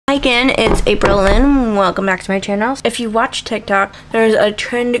Hi again, it's ApriLynn. Welcome back to my channel. If you watch TikTok, there's a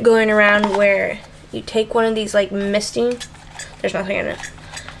trend going around where you take one of these like misting, there's nothing in it,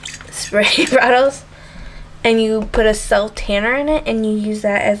 spray bottles, and you put a cell tanner in it and you use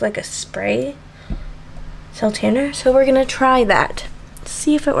that as like a spray cell tanner. So we're gonna try that,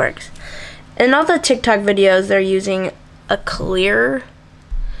 see if it works. In all the TikTok videos, they're using a clear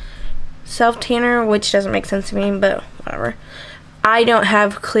self tanner, which doesn't make sense to me, but whatever. I don't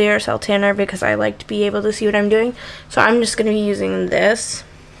have clear cell tanner because I like to be able to see what I'm doing, so I'm just going to be using this,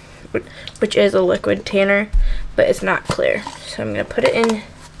 which is a liquid tanner, but it's not clear. So I'm going to put it in.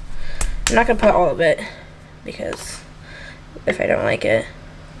 I'm not going to put all of it because if I don't like it,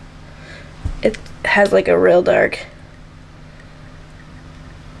 it has like a real dark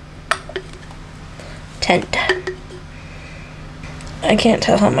tint. I can't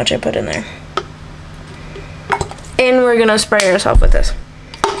tell how much I put in there. And we're gonna spray ourselves with this.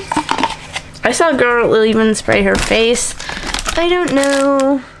 I saw a girl even spray her face. I don't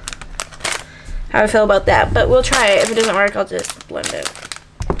know how I feel about that, but we'll try it. If it doesn't work, I'll just blend it.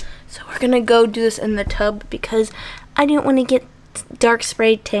 So we're gonna go do this in the tub because I didn't want to get dark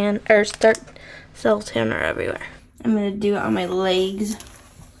spray tan or dark cell tanner everywhere. I'm gonna do it on my legs.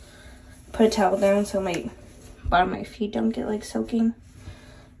 Put a towel down so my bottom of my feet don't get like soaking.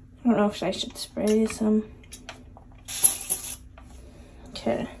 I don't know if I should spray some.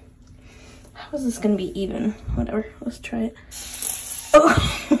 Okay. How is this gonna be even? Whatever. Let's try it. Oh.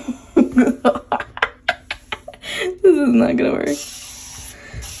 This is not gonna work.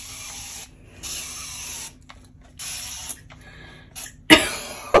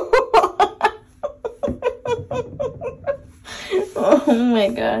 Oh my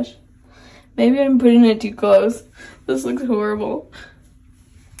gosh. Maybe I'm putting it too close. This looks horrible.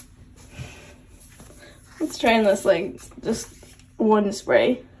 Let's try this like just one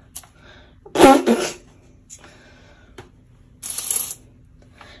spray.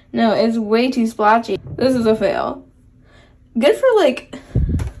 No, it's way too splotchy. This is a fail. Good for like,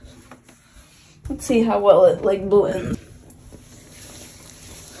 let's see how well it like blends.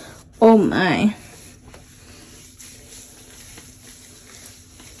 Oh my.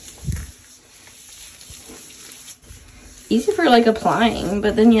 Easy for like applying,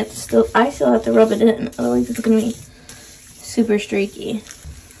 but then you have to still, I still have to rub it in, otherwise it's gonna be super streaky.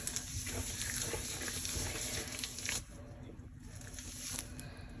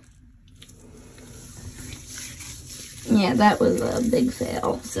 Yeah, that was a big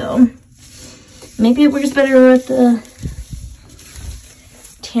fail, so maybe it works better with the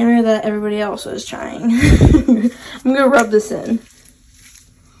tanner that everybody else was trying. I'm gonna rub this in.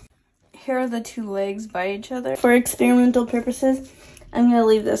 Here are the two legs by each other. For experimental purposes, I'm gonna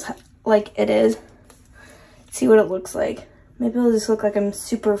leave this like it is. See what it looks like. Maybe it'll just look like I'm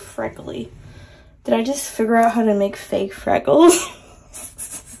super freckly. Did I just figure out how to make fake freckles?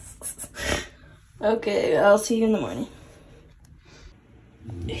 Okay, I'll see you in the morning.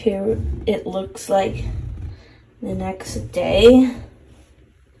 Here it looks like the next day.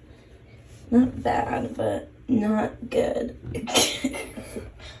 Not bad, but not good.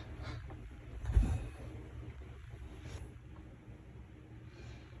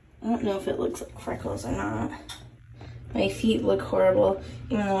 I don't know if it looks like freckles or not. My feet look horrible,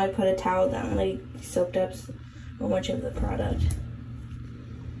 even though I put a towel down. They soaked up so much of the product.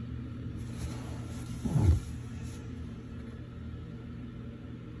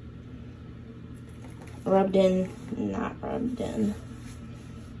 Rubbed in, not rubbed in.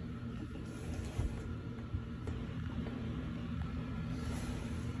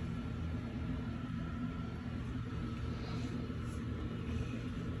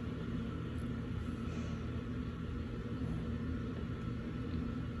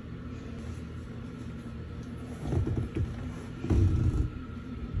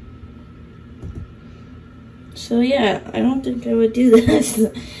 So yeah, I don't think I would do this.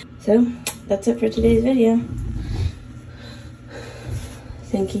 So that's it for today's video.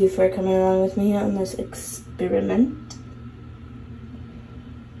 Thank you for coming along with me on this experiment.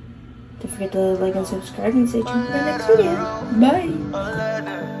 Don't forget to like and subscribe and stay tuned for the next video.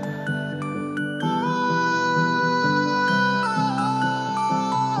 Bye!